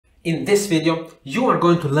In this video, you are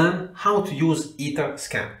going to learn how to use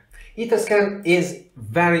Etherscan. Etherscan is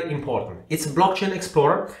very important. It's a blockchain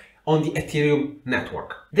explorer on the Ethereum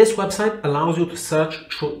network. This website allows you to search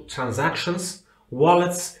through transactions,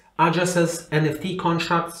 wallets, addresses, NFT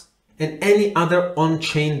contracts, and any other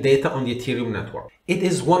on-chain data on the Ethereum network. It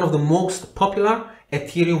is one of the most popular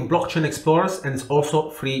Ethereum blockchain explorers and is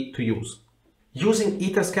also free to use. Using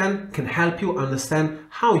Etherscan can help you understand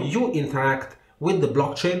how you interact with the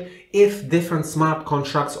blockchain. If different smart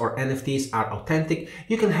contracts or NFTs are authentic,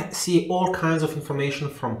 you can see all kinds of information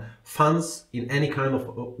from funds in any kind of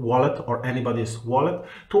wallet or anybody's wallet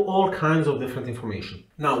to all kinds of different information.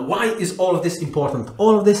 Now, why is all of this important?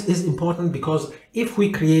 All of this is important because if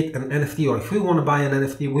we create an NFT or if we want to buy an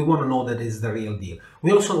NFT, we want to know that it's the real deal.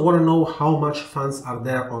 We also want to know how much funds are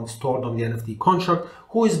there stored on the NFT contract,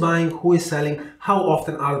 who is buying, who is selling, how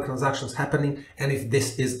often are the transactions happening, and if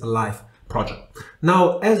this is a live project.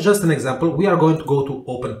 Now, as just an example, we are going to go to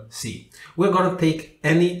OpenSea. We're going to take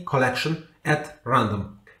any collection at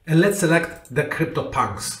random. And let's select the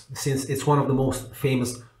CryptoPunks, since it's one of the most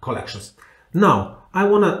famous collections. Now, I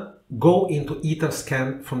want to go into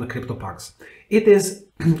Etherscan from the CryptoPunks. It is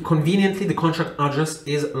conveniently, the contract address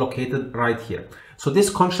is located right here. So this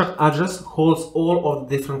contract address holds all of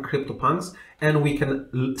the different CryptoPunks, and we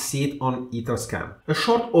can see it on Etherscan. A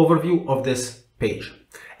short overview of this page.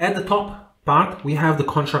 At the top part, we have the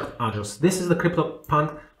contract address. This is the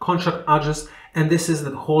CryptoPunk contract address, and this is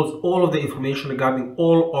that holds all of the information regarding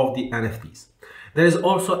all of the NFTs. There is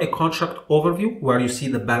also a contract overview where you see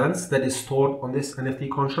the balance that is stored on this NFT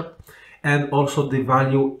contract, and also the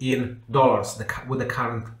value in dollars with the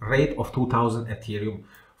current rate of 2,000 Ethereum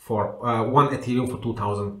for one Ethereum for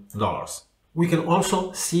 $2,000. We can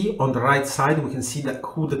also see on the right side, we can see that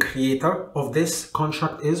who the creator of this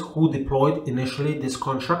contract is, who deployed initially this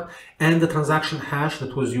contract, and the transaction hash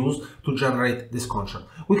that was used to generate this contract.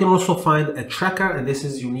 We can also find a tracker, and this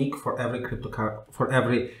is unique for every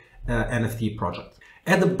NFT project.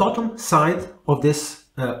 At the bottom side of this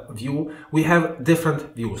view, we have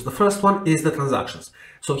different views. The first one is the transactions.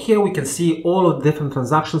 So here we can see all of the different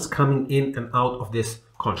transactions coming in and out of this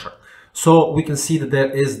contract. So we can see that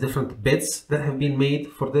there is different bids that have been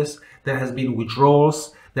made for this. There has been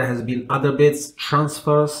withdrawals, there has been other bids,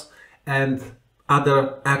 transfers, and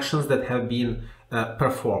other actions that have been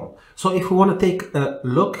performed. So if we want to take a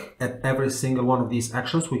look at every single one of these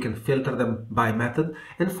actions, we can filter them by method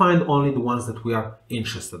and find only the ones that we are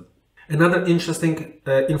interested in. Another interesting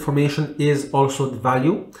information is also the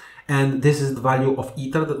value. And this is the value of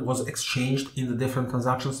Ether that was exchanged in the different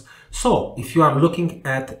transactions. So if you are looking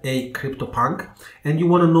at a CryptoPunk and you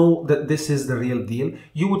want to know that this is the real deal,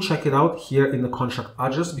 you would check it out here in the contract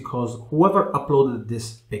address, because whoever uploaded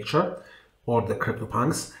this picture or the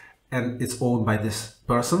CryptoPunks, and it's owned by this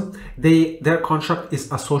person, their contract is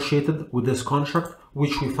associated with this contract,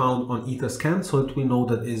 which we found on Etherscan, so that we know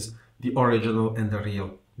that is the original and the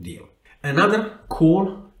real deal. Another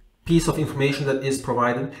cool piece of information that is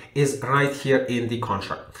provided is right here in the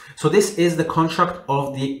contract. So this is the contract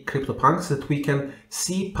of the CryptoPunks that we can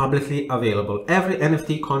see publicly available. Every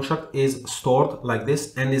NFT contract is stored like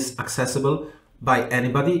this and is accessible by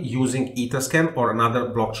anybody using Etherscan or another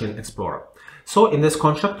blockchain explorer. So in this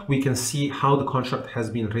contract, we can see how the contract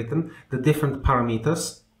has been written, the different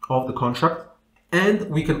parameters of the contract,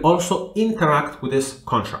 and we can also interact with this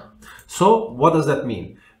contract. So what does that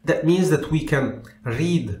mean? That means that we can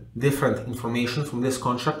read different information from this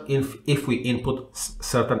contract if we input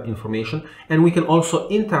certain information, and we can also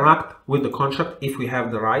interact with the contract if we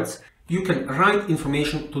have the rights. You can write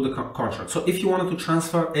information to the contract. So if you wanted to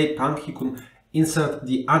transfer a punk, you can insert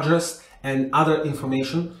the address and other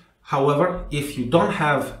information. However, if you don't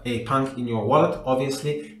have a punk in your wallet,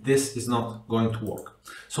 obviously this is not going to work.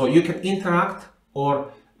 So you can interact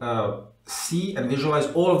or see and visualize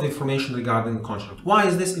all of the information regarding the contract. Why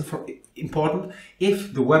is this important?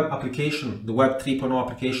 If the web application, the Web 3.0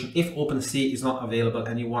 application, if OpenSea is not available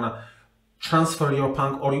and you want to transfer your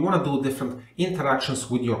punk or you want to do different interactions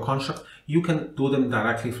with your contract, you can do them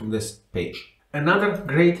directly from this page. Another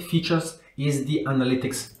great feature is the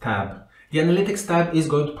Analytics tab. The Analytics tab is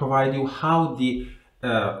going to provide you how the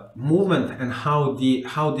movement and how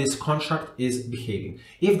this contract is behaving.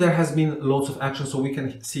 If there has been loads of action, so we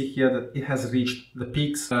can see here that it has reached the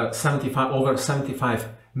peaks, over 75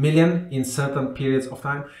 million in certain periods of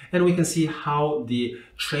time, and we can see how the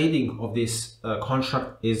trading of this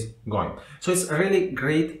contract is going. So it's really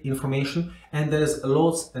great information, and there's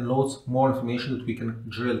loads and loads more information that we can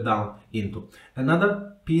drill down into.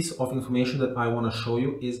 Another piece of information that I want to show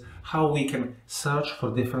you is how we can search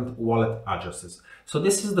for different wallet addresses. So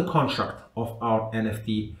this is the contract of our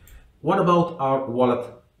NFT What about our wallet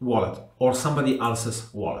or somebody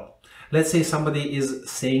else's wallet? Let's say somebody is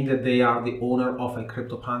saying that they are the owner of a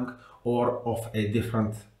CryptoPunk or of a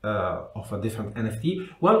different NFT.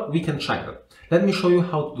 Well, we can check that. Let me show you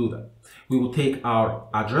how to do that. We will take our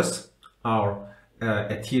address, our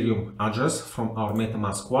Ethereum address from our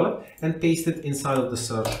MetaMask wallet and paste it inside of the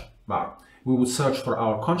search bar. We will search for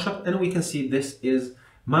our contract and we can see this is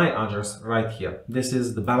my address right here. This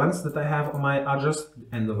is the balance that I have on my address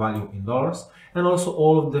and the value in dollars, and also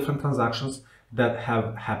all of the different transactions that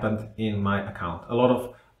have happened in my account. A lot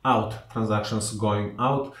of out transactions going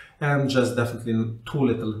out and just definitely too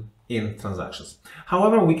little in transactions.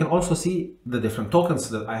 However, we can also see the different tokens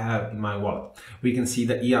that I have in my wallet. We can see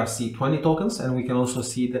the ERC20 tokens and we can also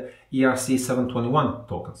see the ERC721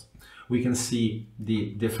 tokens. We can see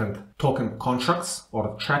the different token contracts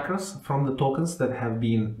or trackers from the tokens that have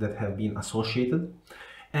been associated.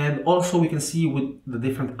 And also we can see with the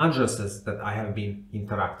different addresses that I have been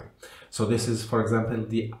interacting. So this is, for example,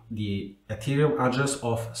 the Ethereum address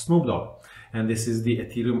of Snoop Dogg, and this is the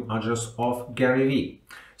Ethereum address of Gary Vee.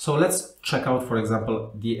 So let's check out, for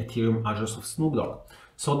example, the Ethereum address of Snoop Dogg.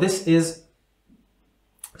 So this is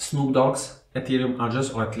Snoop Dogg's Ethereum address,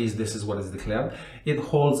 or at least this is what is declared. It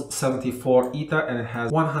holds 74 Ether and it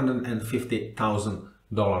has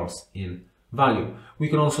 $150,000 in value. We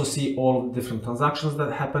can also see all the different transactions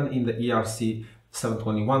that happen in the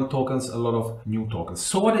ERC721 tokens, a lot of new tokens.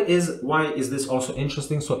 So why is this also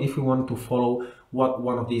interesting? So if we want to follow what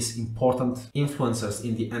one of these important influencers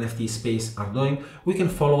in the NFT space are doing, we can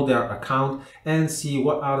follow their account and see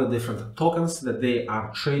what are the different tokens that they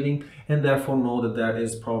are trading, and therefore know that there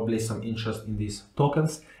is probably some interest in these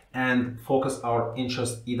tokens and focus our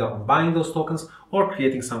interest either on buying those tokens or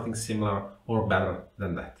creating something similar or better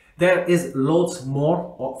than that. There is loads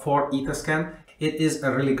more for Etherscan. It is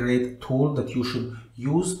a really great tool that you should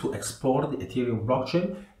use to explore the Ethereum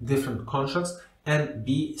blockchain, different contracts, and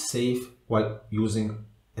be safe while using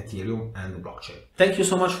Ethereum and the blockchain. Thank you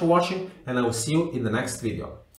so much for watching, and I will see you in the next video.